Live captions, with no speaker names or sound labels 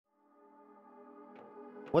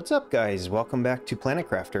What's up guys, welcome back to Planet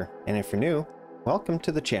Crafter, and if you're new, welcome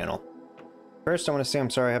to the channel. First I want to say I'm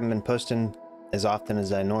sorry I haven't been posting as often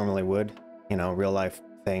as I normally would, you know, real life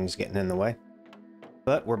things getting in the way.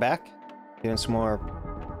 But we're back, doing some more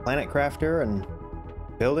Planet Crafter and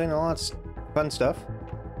building all that fun stuff.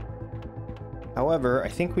 However, I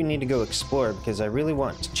think we need to go explore because I really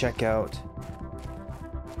want to check out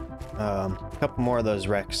a couple more of those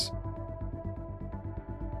wrecks.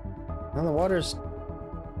 Well, the water's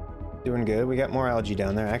doing good. We got more algae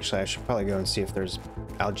down there. Actually, I should probably go and see if there's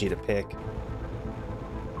algae to pick.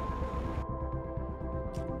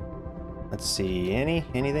 Let's see.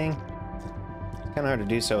 Anything? It's kind of hard to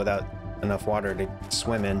do so without enough water to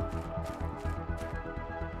swim in.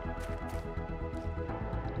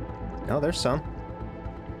 Oh, there's some.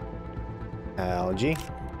 Algae.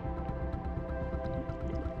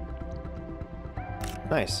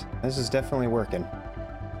 Nice. This is definitely working.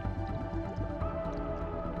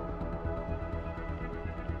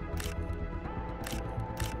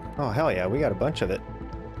 Oh, hell yeah, we got a bunch of it.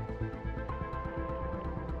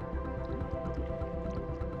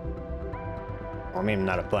 Well, maybe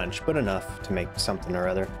not a bunch, but enough to make something or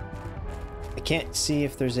other. I can't see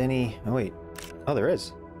if there's any... Oh, wait. Oh, there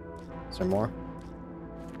is. Is there more?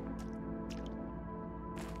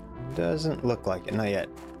 Doesn't look like it. Not yet.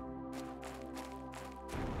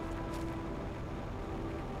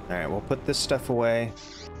 Alright, we'll put this stuff away.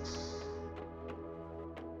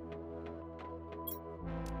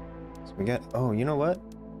 We got, oh, you know what?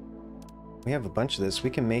 We have a bunch of this.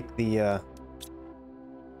 We can make the,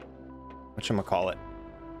 whatchamacallit?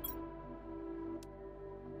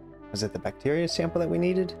 Was it the bacteria sample that we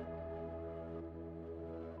needed?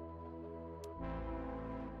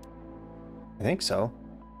 I think so.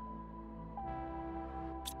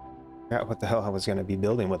 Forgot what the hell I was going to be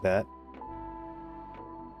building with that.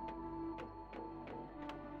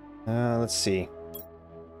 Let's see.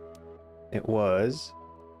 It was...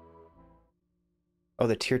 Oh,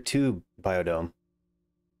 the tier 2 biodome.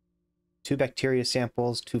 2 bacteria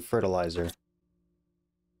samples, 2 fertilizer.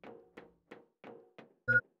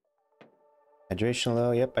 Hydration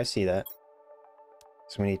low, yep, I see that.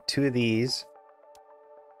 So we need 2 of these.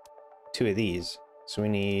 2 of these. So we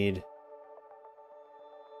need...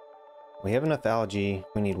 We have enough algae.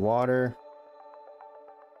 We need water,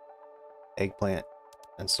 eggplant,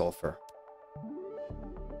 and sulfur.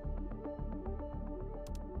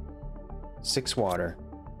 6 water.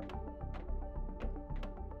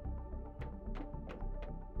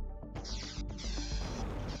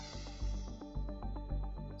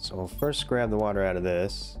 So we'll first grab the water out of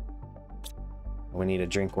this. We need to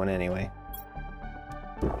drink one anyway.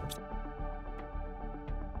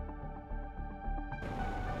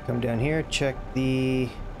 Come down here, check the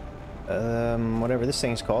whatever this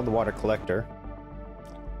thing's called, the water collector.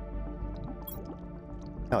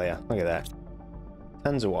 Hell yeah, look at that.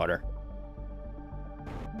 Tons of water.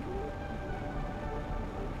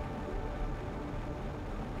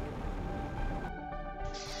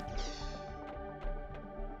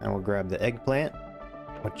 And we'll grab the eggplant,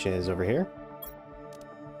 which is over here.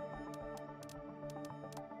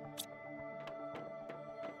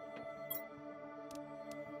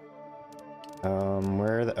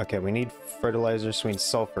 Where are the... Okay, we need fertilizer, so we need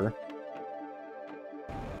sulfur.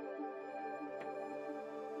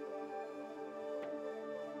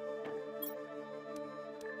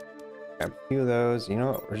 Grab a few of those. You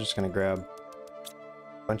know what? We're just gonna grab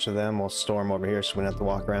a bunch of them. We'll store them over here so we don't have to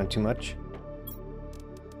walk around too much.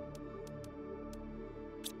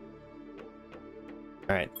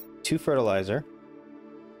 Alright, 2 fertilizer.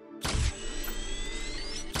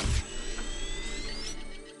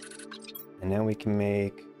 And now we can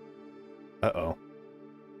make... Uh-oh.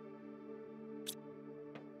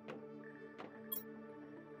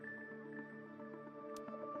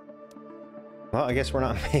 Well, I guess we're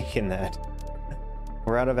not making that.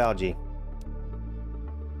 We're out of algae.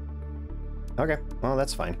 Okay, well,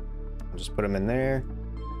 that's fine. I'll just put them in there.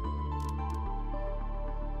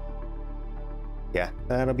 Yeah,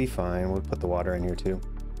 that'll be fine. We'll put the water in here too.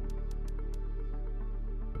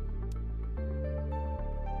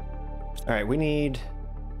 Alright, we need...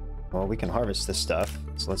 Well, we can harvest this stuff.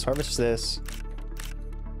 So let's harvest this.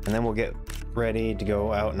 And then we'll get ready to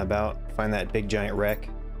go out and about. Find that big giant wreck.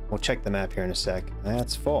 We'll check the map here in a sec.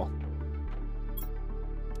 That's full.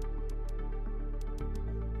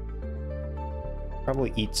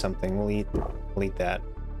 Probably eat something. We'll eat that.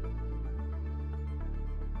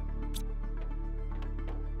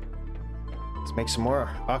 Let's make some more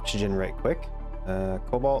oxygen right quick.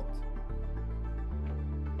 Cobalt.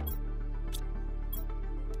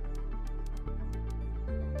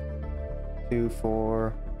 2,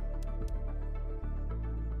 4.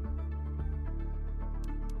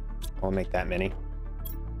 We'll make that many.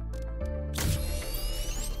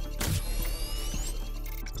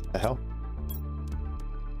 The hell?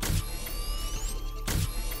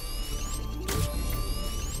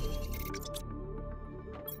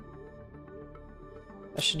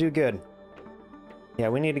 That should do good. Yeah,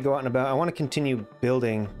 we need to go out and about. I want to continue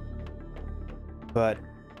building, but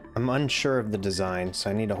I'm unsure of the design, so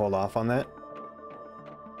I need to hold off on that.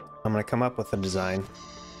 I'm going to come up with a design.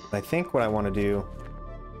 I think what I want to do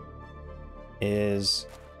is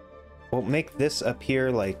we'll make this up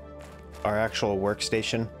here like our actual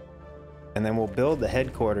workstation, and then we'll build the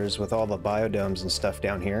headquarters with all the biodomes and stuff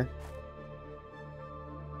down here.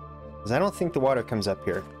 Because I don't think the water comes up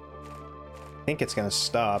here. I think it's going to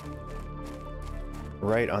stop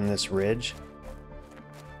right on this ridge.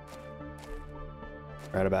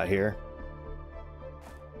 Right about here.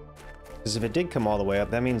 Because if it did come all the way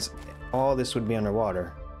up, that means all this would be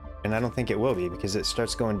underwater. And I don't think it will be, because it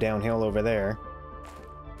starts going downhill over there.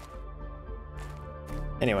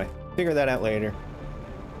 Anyway, figure that out later.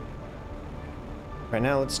 Right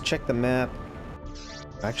now, let's check the map.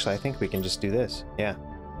 Actually, I think we can just do this. Yeah.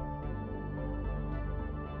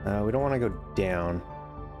 We don't want to go down.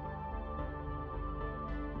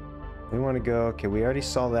 We want to go... Okay, we already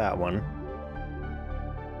saw that one.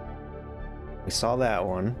 We saw that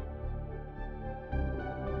one.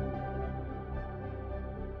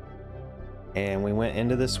 And we went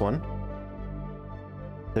into this one.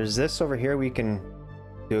 There's this over here we can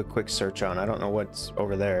do a quick search on. I don't know what's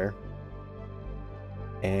over there.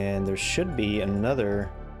 And there should be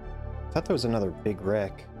another... I thought there was another big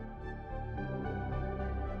wreck.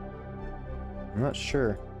 I'm not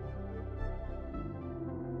sure.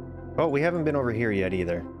 Oh, we haven't been over here yet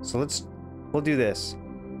either. So we'll do this.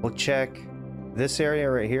 We'll check this area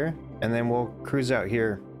right here, and then we'll cruise out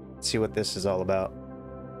here, see what this is all about.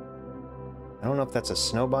 I don't know if that's a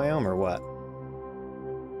snow biome or what.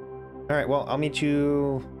 Alright, well, I'll meet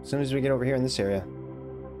you as soon as we get over here in this area.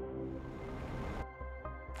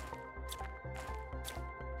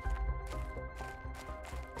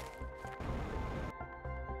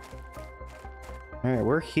 Alright,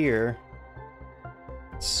 we're here.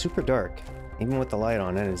 It's super dark. Even with the light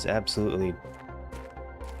on, it is absolutely,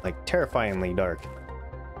 like, terrifyingly dark.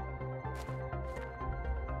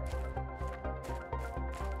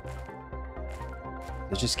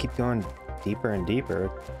 They just keep going deeper and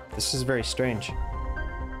deeper. This is very strange.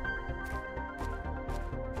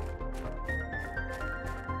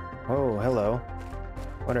 Oh, hello.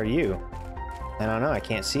 What are you? I don't know, I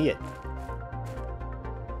can't see it.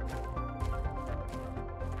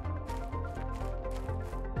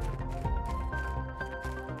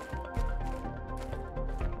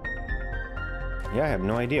 Yeah, I have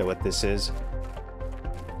no idea what this is.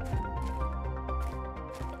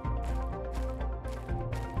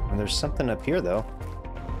 And there's something up here, though.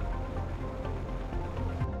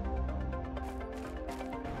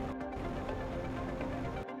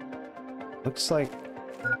 Looks like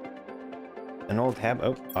an old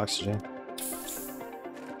Oh, oxygen.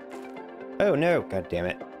 Oh no, god damn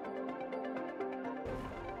it.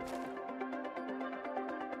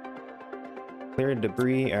 Clear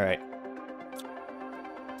debris, alright.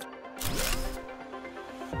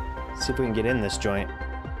 See if we can get in this joint.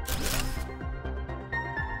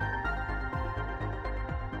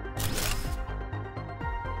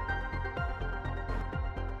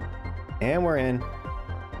 And we're in.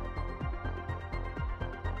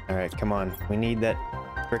 Alright, come on. We need that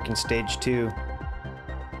frickin' stage 2.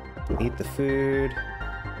 Eat the food.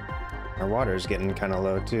 Our water's getting kind of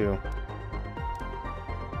low, too.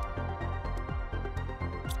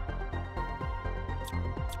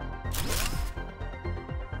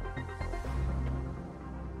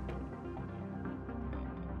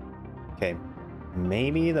 Okay,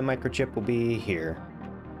 maybe the microchip will be here.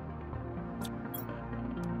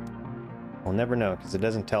 We'll never know, because it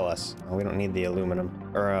doesn't tell us. Oh, we don't need the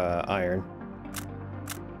aluminum, or iron.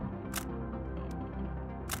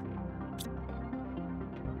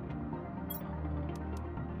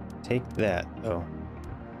 Take that, though.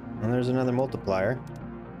 And there's another multiplier.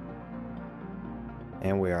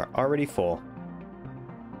 And we are already full.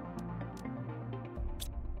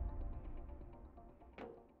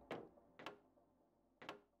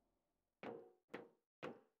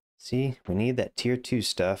 See, we need that tier 2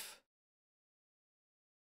 stuff.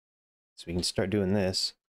 So we can start doing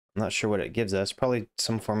this. I'm not sure what it gives us. Probably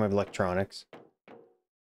some form of electronics.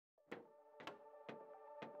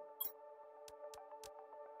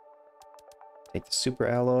 Take the super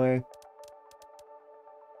alloy.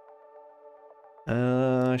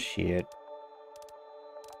 Oh, shit.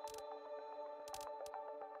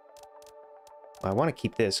 I want to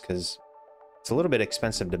keep this because it's a little bit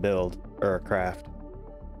expensive to build or craft.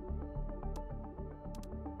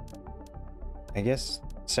 I guess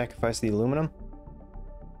sacrifice the aluminum.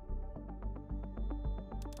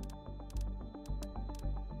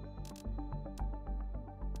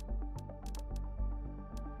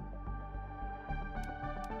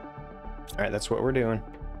 All right, that's what we're doing.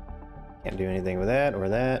 Can't do anything with that or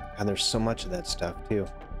that. And there's so much of that stuff too.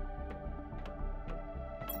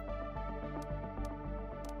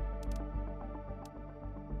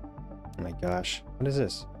 Oh my gosh, what is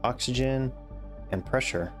this? Oxygen and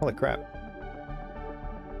pressure. Holy crap.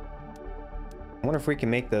 I wonder if we can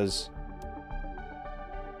make those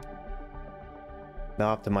the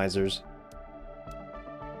optimizers.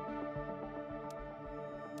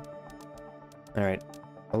 All right,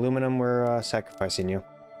 aluminum, we're sacrificing you.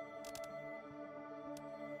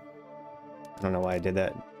 I don't know why I did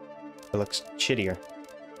that. It looks shittier.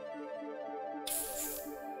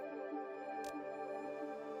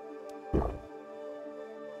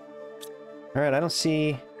 All right, I don't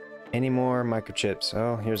see any more microchips.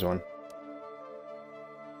 Oh, here's one.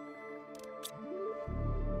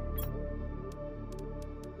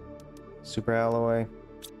 Super alloy.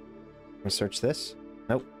 Research this.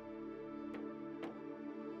 Nope.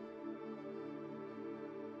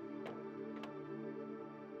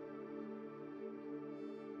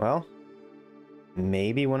 Well,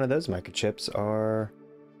 maybe one of those microchips are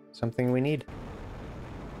something we need.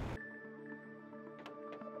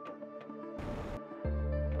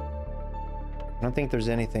 I don't think there's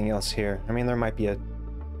anything else here. I mean, there might be a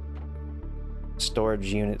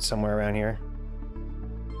storage unit somewhere around here.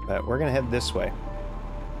 But we're gonna head this way.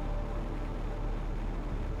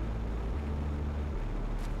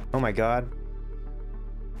 Oh my god.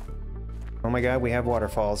 Oh my god, we have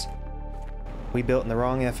waterfalls. We built in the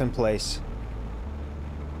wrong effing place.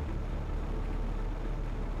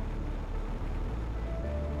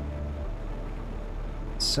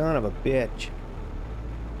 Son of a bitch.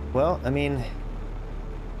 Well, I mean,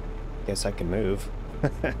 guess I can move.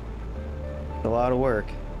 A lot of work.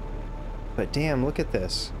 But damn, look at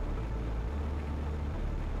this.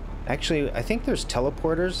 Actually, I think there's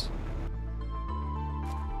teleporters.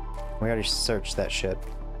 We already searched that shit.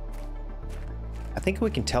 I think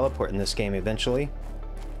we can teleport in this game eventually.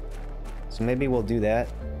 So maybe we'll do that.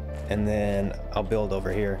 And then I'll build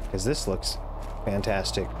over here, because this looks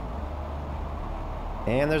fantastic.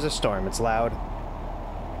 And there's a storm. It's loud.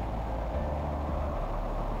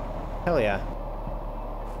 Hell yeah.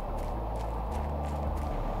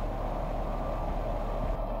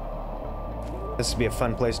 This would be a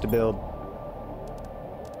fun place to build.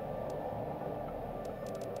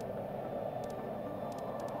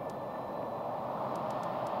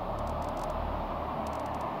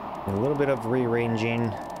 A little bit of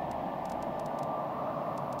rearranging.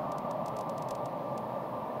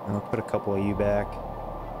 I'll put a couple of you back.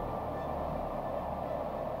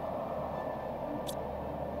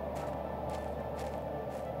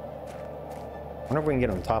 I wonder if we can get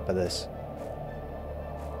on top of this.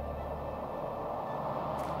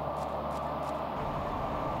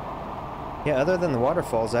 Yeah, other than the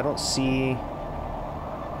waterfalls, I don't see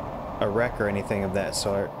a wreck or anything of that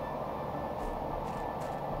sort.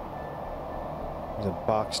 There's a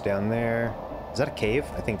box down there. Is that a cave?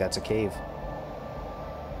 I think that's a cave.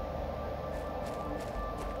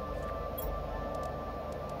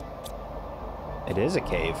 It is a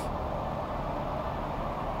cave.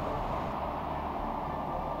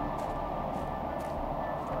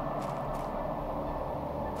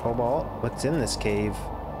 Cobalt, what's in this cave?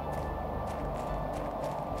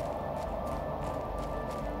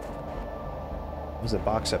 There's a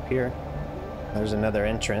box up here. There's another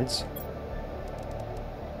entrance.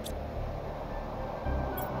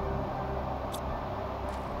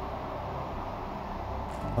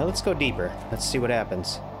 Well, let's go deeper. Let's see what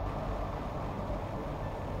happens.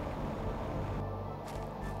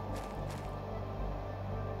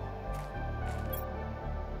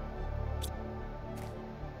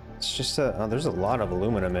 It's just a... oh, there's a lot of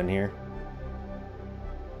aluminum in here.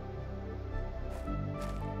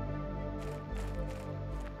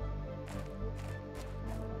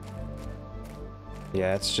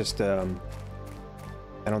 Yeah, it's just, I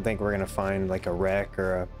don't think we're gonna find, like, a wreck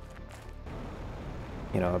or a,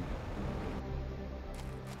 you know,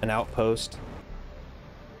 an outpost.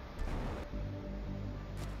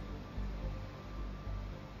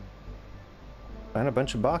 Find a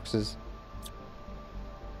bunch of boxes.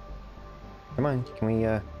 Come on, can we,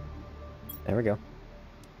 there we go.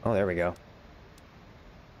 Oh, there we go.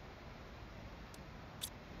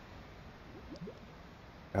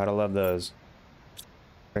 Gotta love those.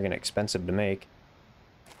 Friggin' expensive to make.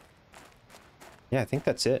 Yeah, I think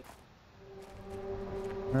that's it.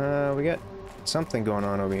 We got something going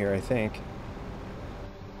on over here, I think.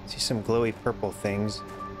 See some glowy purple things.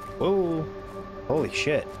 Whoa! Holy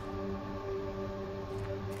shit.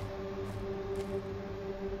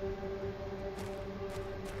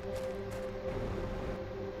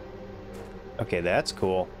 Okay, that's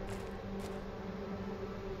cool.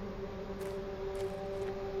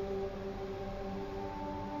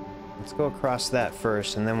 Let's go across that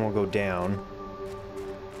first, and then we'll go down.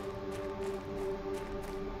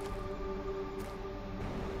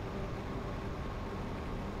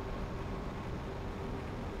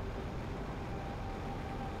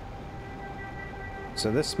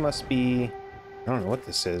 So this must be... I don't know what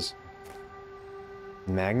this is.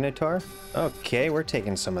 Magnetar? Okay, we're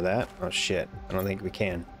taking some of that. Oh shit, I don't think we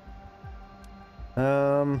can.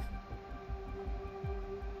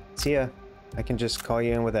 See ya. I can just call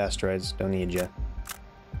you in with asteroids. Don't need you.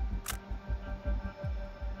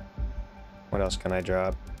 What else can I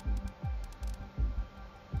drop?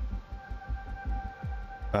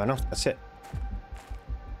 Oh no, that's it.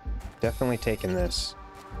 Definitely taking this.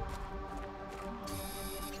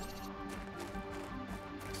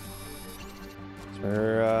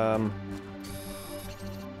 We're,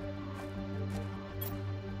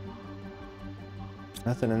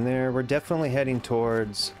 nothing in there. We're definitely heading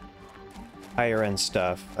towards higher end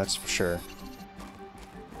stuff, that's for sure.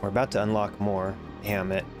 We're about to unlock more.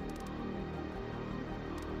 Damn it.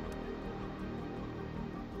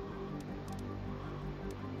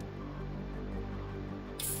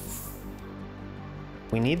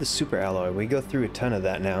 We need the super alloy. We go through a ton of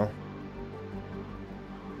that now.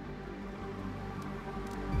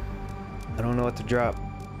 I don't know what to drop.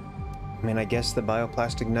 I mean, I guess the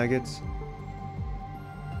bioplastic nuggets.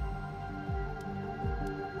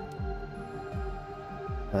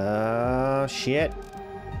 Shit.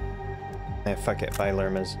 Eh, fuck it. Buy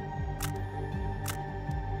Lermas.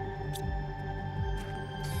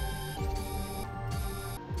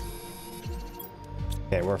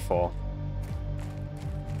 Okay, we're full.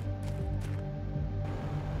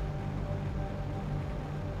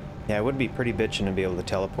 Yeah, it would be pretty bitchin' to be able to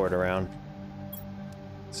teleport around.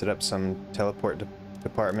 Set up some teleport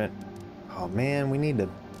department. Oh man, we need to...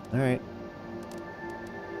 Alright.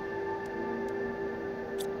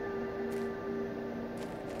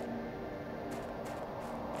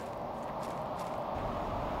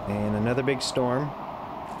 And another big storm.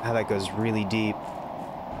 Ah, that goes really deep.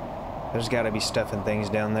 There's gotta be stuff and things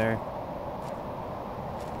down there.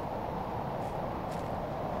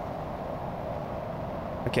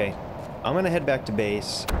 Okay, I'm gonna head back to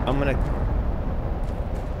base. I'm gonna...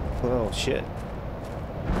 Oh, shit.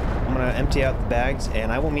 I'm gonna empty out the bags,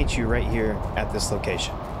 and I will meet you right here at this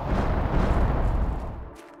location.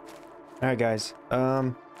 Alright, guys.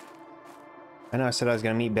 I know I said I was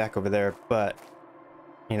gonna meet back over there, but...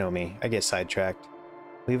 You know me, I get sidetracked.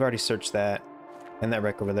 We've already searched that, and that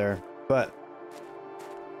wreck over there, but...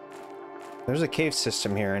 There's a cave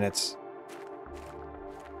system here, and it's...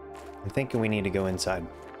 I'm thinking we need to go inside.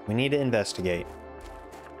 We need to investigate.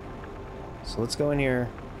 So let's go in here.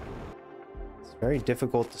 It's very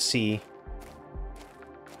difficult to see.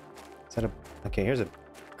 Is that a... Okay, here's a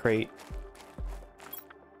crate.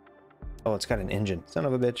 Oh, it's got an engine. Son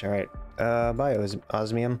of a bitch. Alright.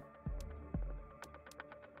 Osmium.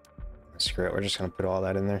 Screw it. We're just gonna put all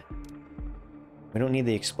that in there. We don't need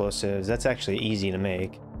the explosives. That's actually easy to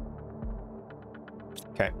make.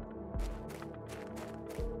 Okay.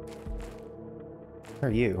 Where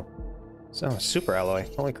are you? So, super alloy.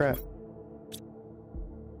 Holy crap.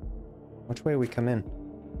 Which way we come in?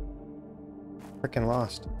 Freaking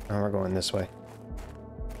lost. Oh, we're going this way.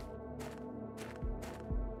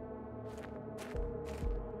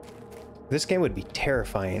 This game would be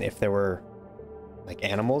terrifying if there were, like,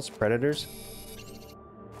 animals, predators.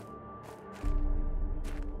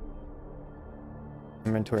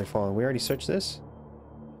 Inventory full. We already searched this?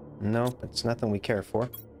 No, it's nothing we care for.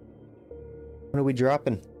 What are we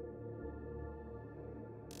dropping?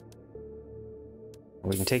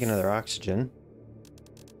 We can take another oxygen.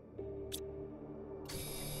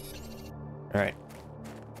 Alright.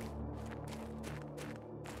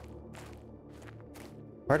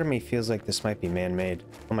 Part of me feels like this might be man-made.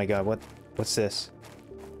 Oh my god, what's this?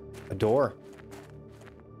 A door.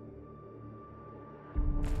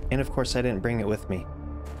 And of course I didn't bring it with me.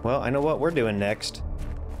 Well, I know what we're doing next.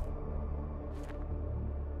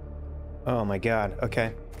 Oh my god,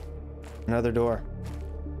 okay. Another door.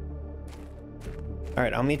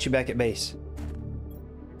 Alright, I'll meet you back at base.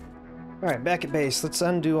 Alright, back at base. Let's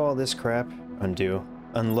undo all this crap.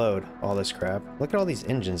 Unload all this crap. Look at all these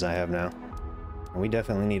engines I have now. We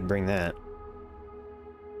definitely need to bring that.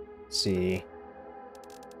 Let's see.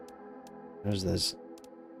 There's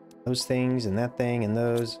those things and that thing and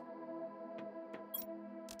those.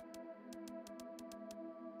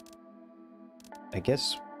 I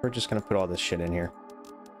guess we're just gonna put all this shit in here.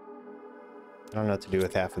 I don't know what to do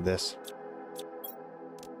with half of this.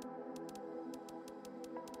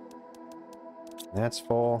 That's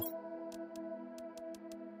full.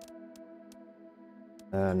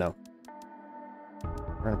 No.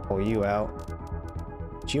 We're gonna pull you out.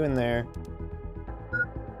 Put you in there.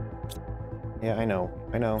 Yeah, I know.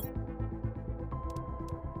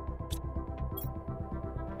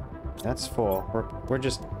 That's full. We're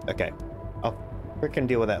just... Okay. I'll frickin'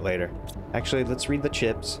 deal with that later. Actually, let's read the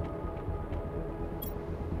chips.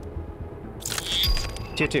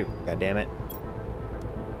 Tier 2. God damn it.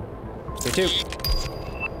 Tier 2.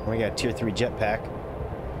 We got Tier 3 jetpack.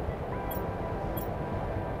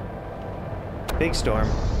 Big storm.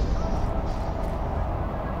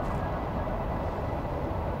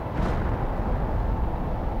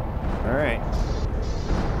 Alright.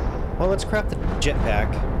 Well, let's craft the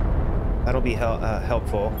jetpack. That'll be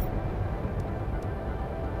helpful.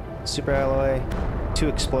 Super alloy. 2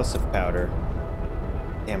 explosive powder.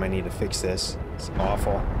 Damn, I need to fix this. It's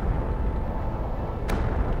awful.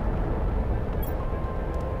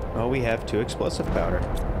 Oh, we have 2 explosive powder.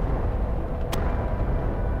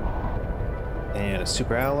 And a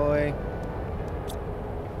super alloy.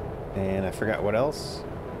 And I forgot what else.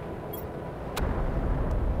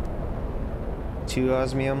 2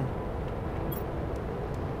 osmium.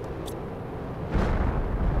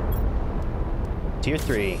 Tier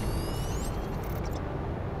 3.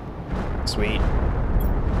 Sweet.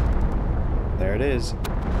 There it is.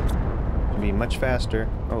 Should be much faster.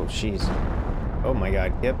 Oh, jeez. Oh my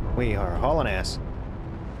god. Yep, we are hauling ass.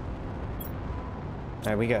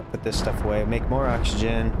 Alright, we gotta put this stuff away. Make more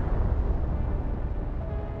oxygen.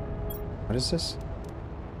 What is this?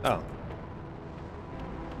 Oh.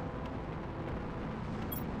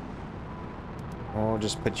 We'll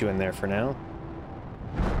just put you in there for now.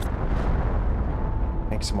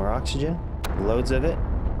 Make some more oxygen. Loads of it.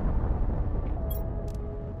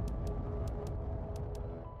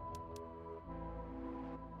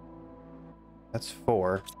 That's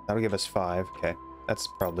 4. That'll give us 5. Okay. That's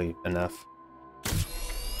probably enough.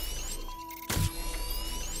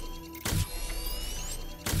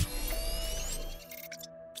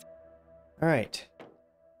 Alright.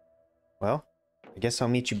 Well, I guess I'll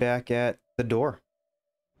meet you back at the door.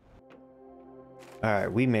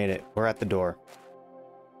 Alright, we made it. We're at the door.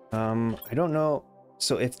 I don't know.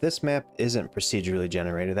 So if this map isn't procedurally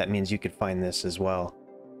generated, that means you could find this as well.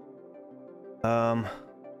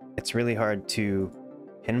 It's really hard to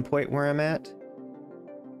pinpoint where I'm at.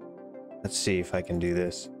 Let's see if I can do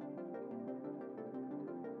this.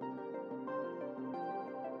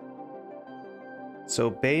 So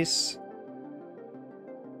base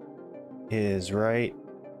is right.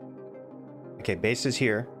 Okay, base is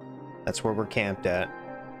here. That's where we're camped at.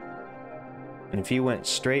 And if you went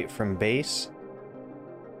straight from base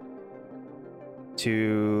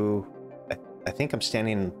to... I think I'm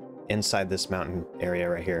standing inside this mountain area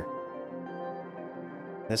right here.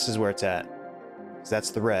 This is where it's at. 'Cause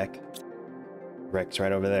that's the wreck. Wreck's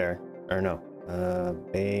right over there. Or no.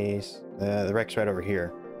 Base... the wreck's right over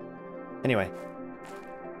here. Anyway.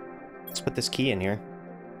 Let's put this key in here.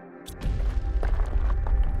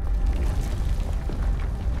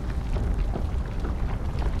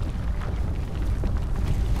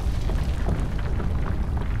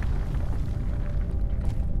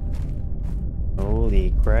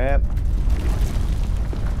 Holy crap.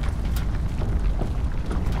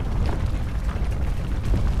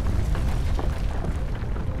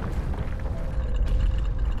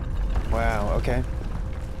 Wow, okay.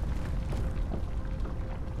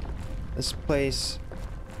 This place...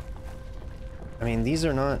 I mean, these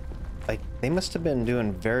are not... Like, they must have been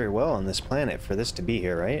doing very well on this planet for this to be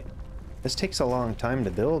here, right? This takes a long time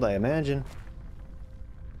to build, I imagine.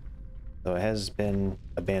 Though it has been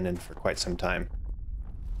abandoned for quite some time.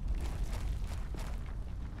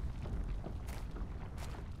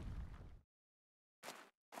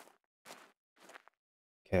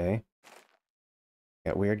 Okay.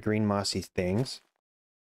 Got weird green mossy things.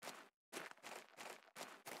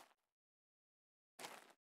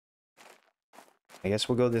 I guess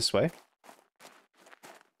we'll go this way.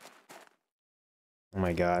 Oh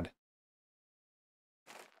my god.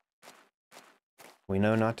 We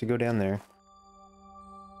know not to go down there.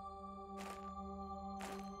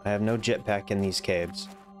 I have no jetpack in these caves.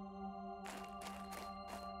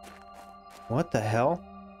 What the hell?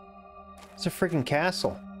 It's a freaking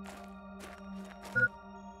castle.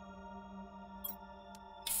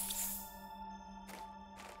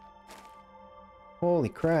 Holy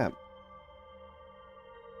crap.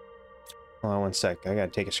 Hold on one sec. I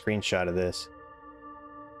gotta take a screenshot of this.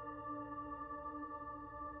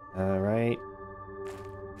 Alright.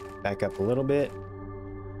 Back up a little bit.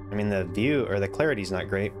 I mean, the view, or the clarity's not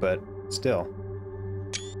great, but still.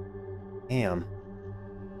 Damn.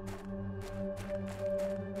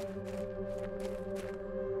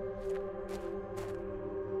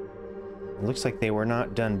 It looks like they were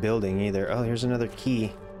not done building either. Oh, here's another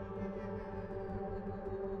key.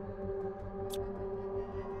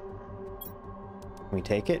 Can we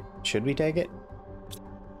take it? Should we take it?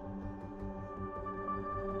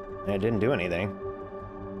 It didn't do anything.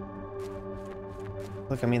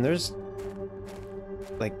 Look, I mean, there's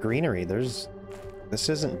like greenery. This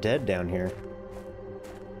isn't dead down here.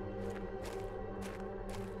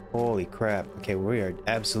 Holy crap. Okay, we are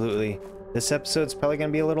absolutely... This episode's probably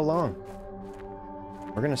gonna be a little long.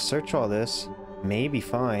 We're gonna search all this, maybe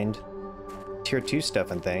find tier 2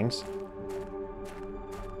 stuff and things.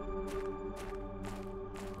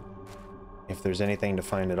 If there's anything to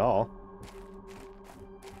find at all.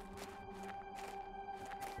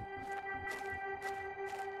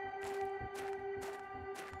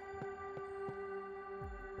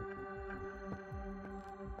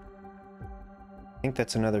 I think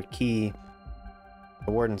that's another key.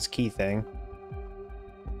 The warden's key thing.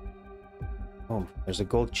 Oh, there's a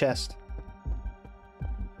gold chest.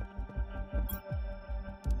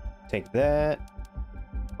 Take that.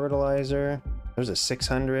 Fertilizer. There's a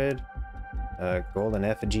 600. Golden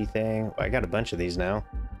effigy thing. I got a bunch of these now.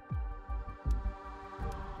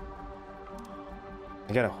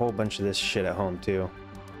 I got a whole bunch of this shit at home too.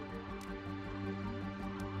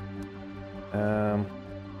 I'm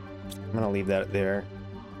gonna leave that there.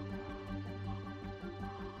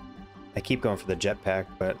 I keep going for the jetpack,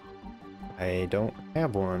 but I don't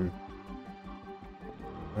have one.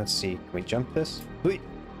 Let's see. Can we jump this?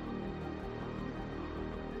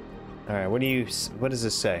 Alright, what does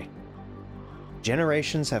this say?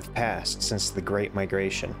 Generations have passed since the Great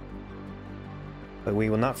Migration. But we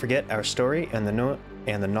will not forget our story, and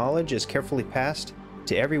the knowledge is carefully passed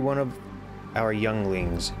to every one of our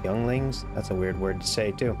younglings. Younglings? That's a weird word to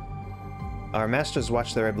say, too. Our masters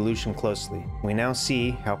watched their evolution closely. We now see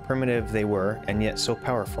how primitive they were, and yet so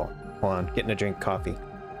powerful. Hold on, getting a drink of coffee.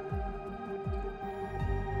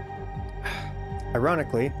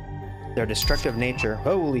 Ironically, their destructive nature...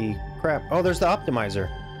 Holy crap. Oh, there's the optimizer.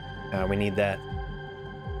 We need that.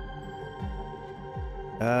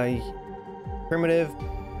 Primitive,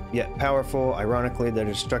 yet powerful. Ironically, their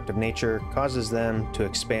destructive nature causes them to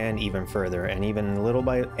expand even further, and little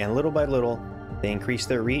by little, they increase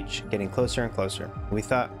their reach, getting closer and closer. We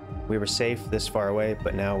thought we were safe this far away,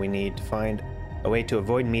 but now we need to find a way to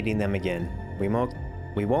avoid meeting them again. We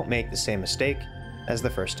won't make the same mistake as the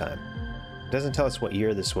first time. It doesn't tell us what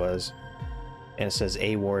year this was, and it says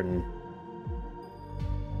A Warden.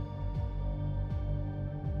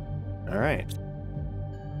 Alright.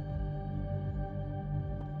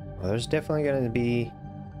 Well, there's definitely going to be...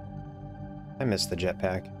 I missed the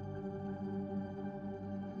jetpack.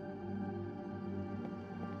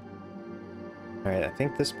 Alright, I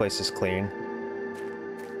think this place is clean.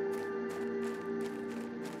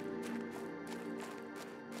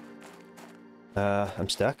 I'm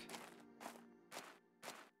stuck.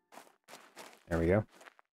 There we go.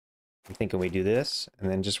 I'm thinking we do this, and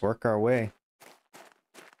then just work our way.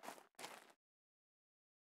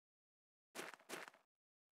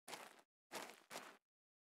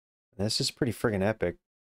 This is pretty friggin' epic.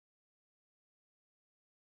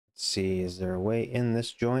 Let's see, is there a way in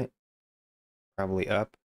this joint? Probably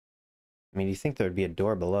up. I mean, you think there would be a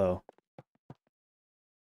door below.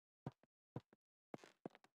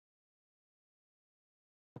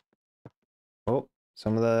 Oh,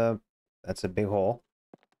 that's a big hole.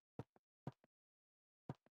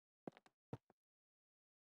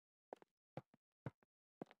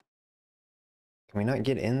 Can we not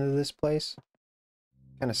get into this place?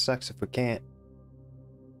 Kind of sucks if we can't.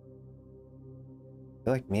 I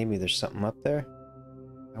feel like maybe there's something up there.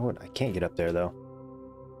 I can't get up there though.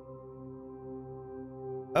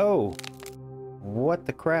 Oh! What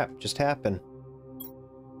the crap just happened?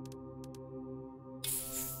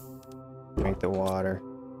 Drink the water.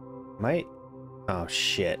 Might... Oh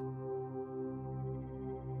shit.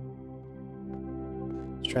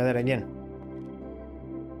 Let's try that again.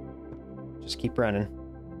 Just keep running.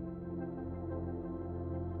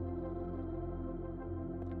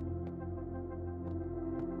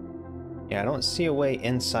 Yeah, I don't see a way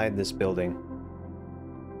inside this building.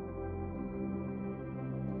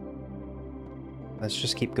 Let's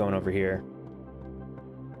just keep going over here.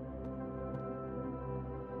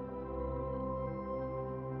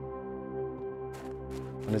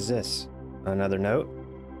 What is this? Another note?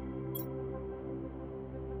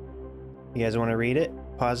 You guys want to read it?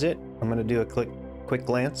 Pause it. I'm going to do a quick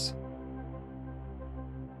glance.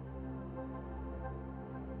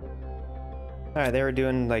 Alright, they were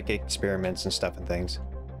doing like experiments and stuff and things.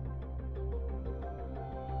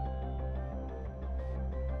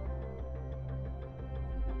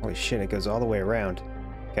 Holy shit, it goes all the way around.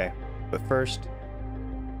 Okay, but first,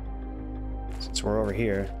 since we're over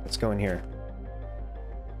here, let's go in here.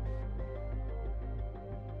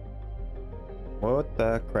 What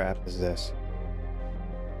the crap is this?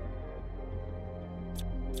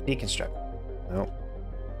 Deconstruct. Nope.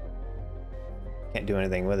 Can't do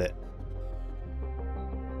anything with it.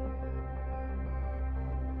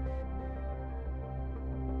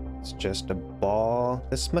 It's just a ball.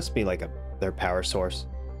 This must be like their power source.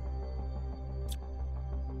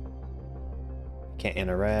 Can't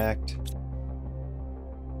interact.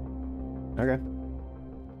 Okay.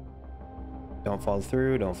 Don't fall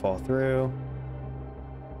through, don't fall through.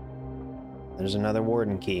 There's another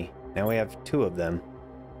warden key. Now we have 2 of them.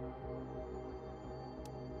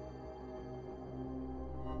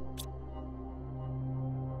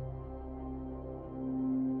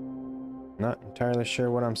 Not entirely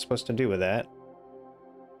sure what I'm supposed to do with that.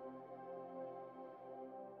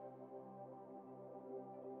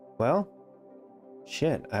 Well,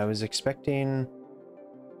 shit, I was expecting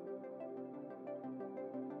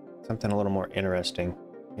something a little more interesting.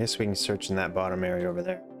 I guess we can search in that bottom area over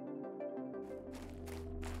there.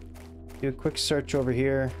 Do a quick search over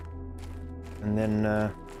here, and then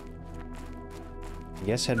I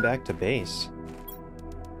guess head back to base.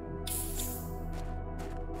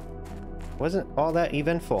 Wasn't all that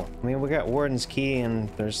eventful. I mean, we got Warden's Key, and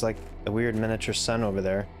there's like a weird miniature sun over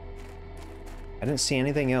there. I didn't see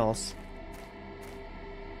anything else.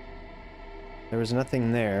 There was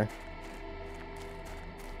nothing there.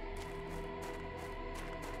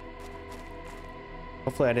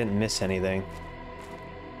 Hopefully I didn't miss anything.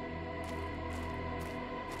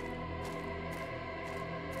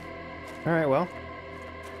 Alright, well.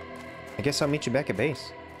 I guess I'll meet you back at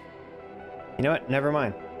base. You know what? Never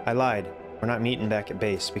mind. I lied. We're not meeting back at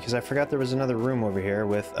base, because I forgot there was another room over here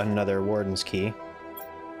with another Warden's Key.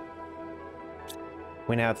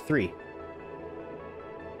 We now have 3.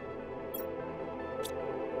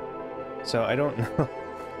 So I don't know.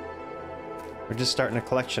 We're just starting a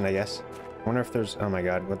collection, I guess. I wonder if there's... Oh my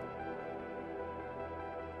god, what...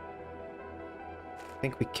 I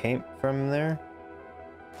think we came from there?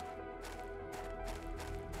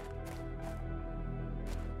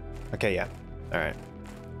 Okay, yeah. Alright.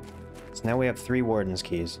 So now we have 3 Warden's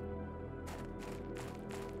Keys.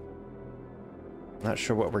 Not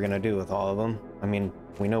sure what we're gonna do with all of them. I mean,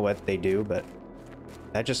 we know what they do, but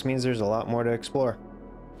that just means there's a lot more to explore.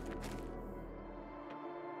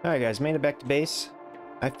 Alright guys, made it back to base.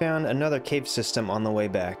 I found another cave system on the way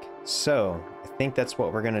back. So, I think that's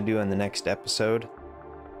what we're gonna do in the next episode.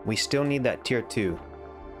 We still need that tier 2.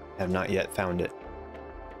 Have not yet found it.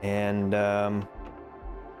 And,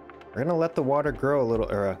 we're gonna let the water grow a little,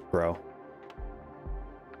 or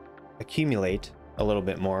accumulate a little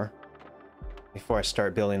bit more before I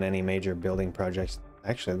start building any major building projects.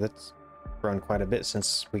 Actually, that's grown quite a bit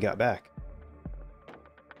since we got back.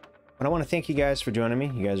 But I want to thank you guys for joining me.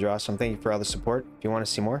 You guys are awesome. Thank you for all the support. If you want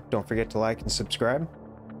to see more, don't forget to like and subscribe.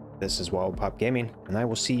 This is Wobble Gaming, and I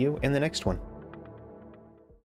will see you in the next one.